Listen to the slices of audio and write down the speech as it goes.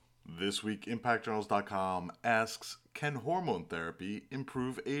This week, ImpactJournals.com asks, can hormone therapy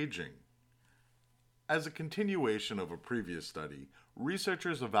improve aging? As a continuation of a previous study,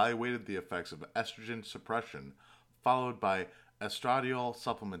 researchers evaluated the effects of estrogen suppression followed by estradiol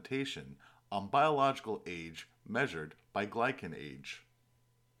supplementation on biological age measured by glycan age.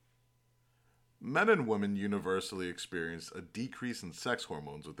 Men and women universally experience a decrease in sex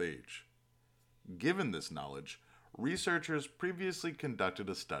hormones with age. Given this knowledge, researchers previously conducted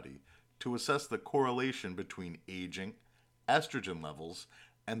a study to assess the correlation between aging, estrogen levels,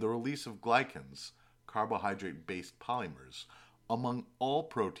 and the release of glycans, carbohydrate-based polymers, among all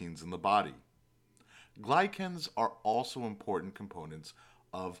proteins in the body. Glycans are also important components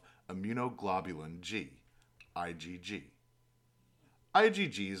of immunoglobulin G, IgG.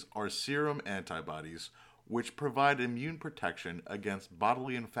 IgGs are serum antibodies which provide immune protection against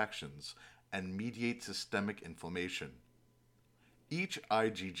bodily infections and mediate systemic inflammation. Each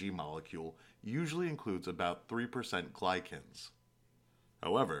IgG molecule usually includes about 3% glycans.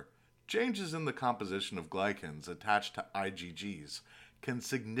 However, changes in the composition of glycans attached to IgGs can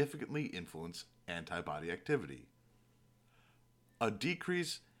significantly influence antibody activity. A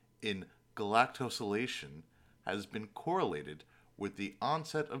decrease in galactosylation has been correlated with the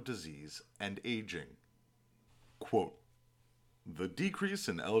onset of disease and aging. Quote, the decrease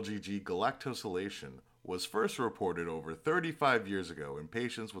in LGG galactosylation was first reported over 35 years ago in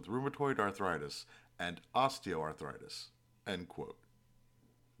patients with rheumatoid arthritis and osteoarthritis. End quote.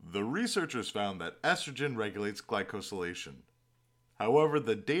 The researchers found that estrogen regulates glycosylation. However,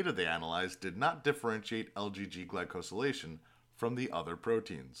 the data they analyzed did not differentiate LGG glycosylation from the other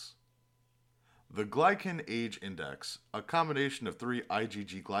proteins. The glycan age index, a combination of 3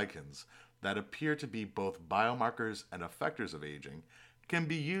 IgG glycans that appear to be both biomarkers and effectors of aging, can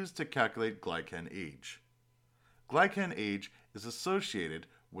be used to calculate glycan age. Glycan age is associated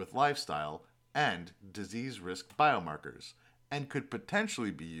with lifestyle and disease risk biomarkers and could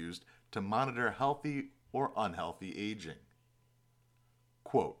potentially be used to monitor healthy or unhealthy aging.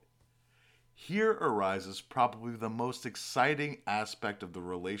 Quote, here arises probably the most exciting aspect of the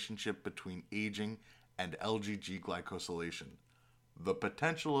relationship between aging and LGG glycosylation, the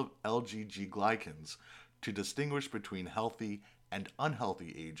potential of LGG glycans to distinguish between healthy and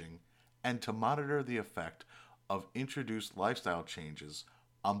unhealthy aging and to monitor the effect of introduced lifestyle changes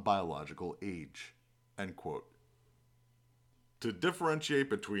on biological age. End quote. To differentiate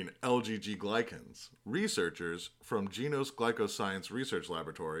between LGG glycans, researchers from Genos Glycoscience Research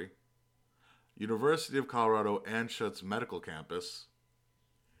Laboratory, University of Colorado Anschutz Medical Campus,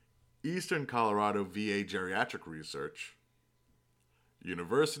 Eastern Colorado VA Geriatric Research,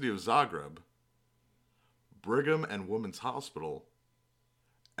 University of Zagreb, Brigham and Women's Hospital,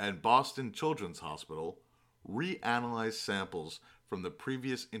 and Boston Children's Hospital reanalyzed samples from the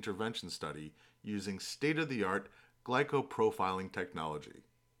previous intervention study using state-of-the-art glycoprofiling technology.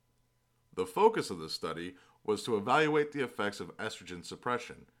 The focus of the study was to evaluate the effects of estrogen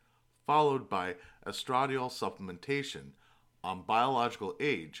suppression, followed by estradiol supplementation on biological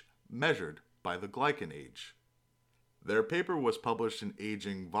age measured by the glycan age. Their paper was published in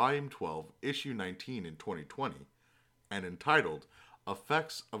Aging Volume 12, Issue 19 in 2020, and entitled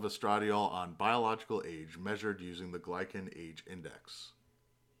Effects of Estradiol on Biological Age Measured Using the Glycan Age Index.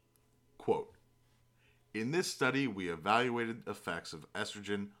 Quote, in this study, we evaluated effects of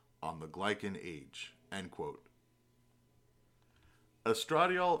estrogen on the glycan age. End quote.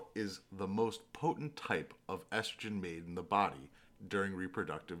 Estradiol is the most potent type of estrogen made in the body during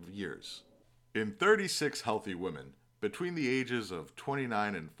reproductive years. In 36 healthy women, between the ages of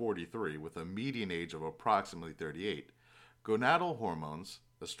 29 and 43, with a median age of approximately 38, gonadal hormones,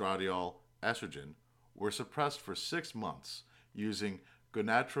 estradiol, estrogen, were suppressed for 6 months using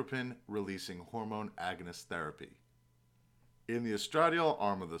gonadotropin-releasing hormone agonist therapy. In the estradiol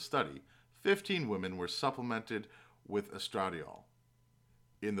arm of the study, 15 women were supplemented with estradiol.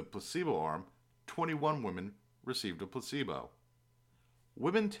 In the placebo arm, 21 women received a placebo.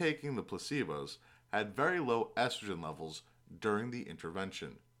 Women taking the placebos had very low estrogen levels during the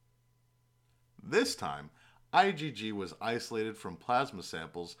intervention. This time, IgG was isolated from plasma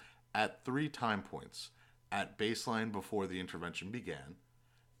samples at 3 time points: at baseline before the intervention began,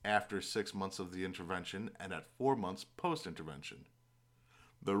 after 6 months of the intervention, and at 4 months post-intervention.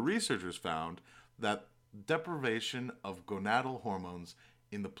 The researchers found that deprivation of gonadal hormones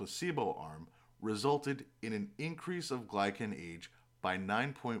in the placebo arm resulted in an increase of glycan age by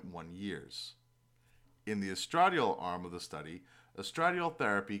 9.1 years. In the estradiol arm of the study, estradiol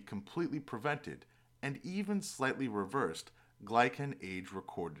therapy completely prevented and even slightly reversed glycan age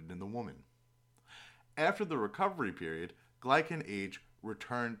recorded in the woman. After the recovery period, glycan age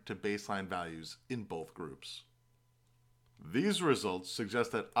returned to baseline values in both groups. These results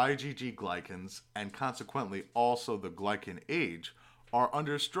suggest that IgG glycans, and consequently also the glycan age, are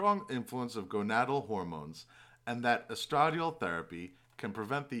under strong influence of gonadal hormones, and that estradiol therapy can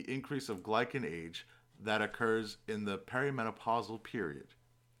prevent the increase of glycan age that occurs in the perimenopausal period.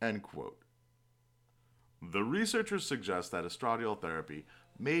 End quote. The researchers suggest that estradiol therapy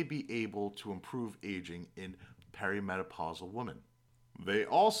may be able to improve aging in perimenopausal women. They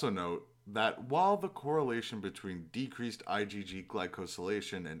also note that while the correlation between decreased IgG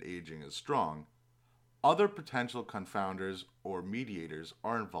glycosylation and aging is strong, other potential confounders or mediators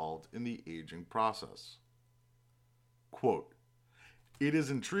are involved in the aging process. Quote, "It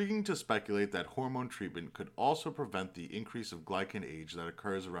is intriguing to speculate that hormone treatment could also prevent the increase of glycan age that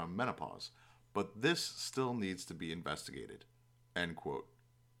occurs around menopause, but this still needs to be investigated." End quote.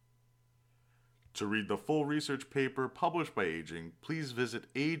 To read the full research paper published by Aging, please visit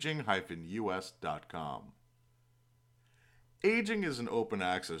aging-us.com. Aging is an open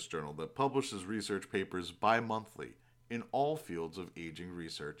access journal that publishes research papers bi-monthly in all fields of aging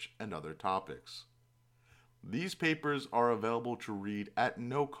research and other topics. These papers are available to read at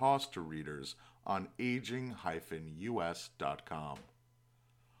no cost to readers on aging-us.com.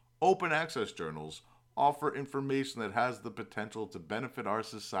 Open access journals offer information that has the potential to benefit our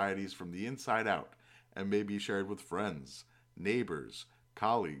societies from the inside out and may be shared with friends, neighbors,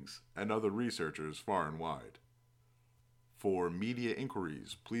 colleagues, and other researchers far and wide. For media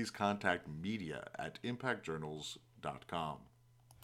inquiries, please contact media@impactjournals.com.